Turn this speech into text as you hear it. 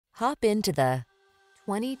Hop into the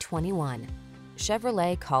 2021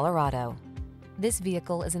 Chevrolet Colorado. This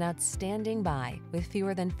vehicle is an outstanding buy with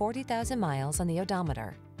fewer than 40,000 miles on the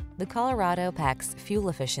odometer. The Colorado packs fuel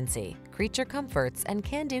efficiency, creature comforts, and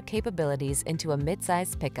can-do capabilities into a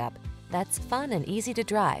mid-sized pickup that's fun and easy to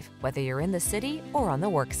drive, whether you're in the city or on the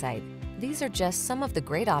work site. These are just some of the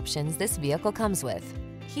great options this vehicle comes with: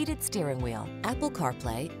 heated steering wheel, Apple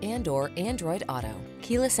CarPlay and/or Android Auto,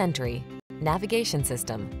 keyless entry, navigation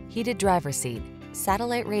system, heated driver's seat,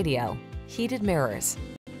 satellite radio, heated mirrors,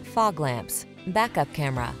 fog lamps, backup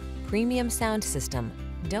camera, premium sound system.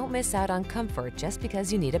 Don't miss out on comfort just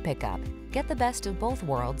because you need a pickup. Get the best of both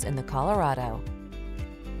worlds in the Colorado.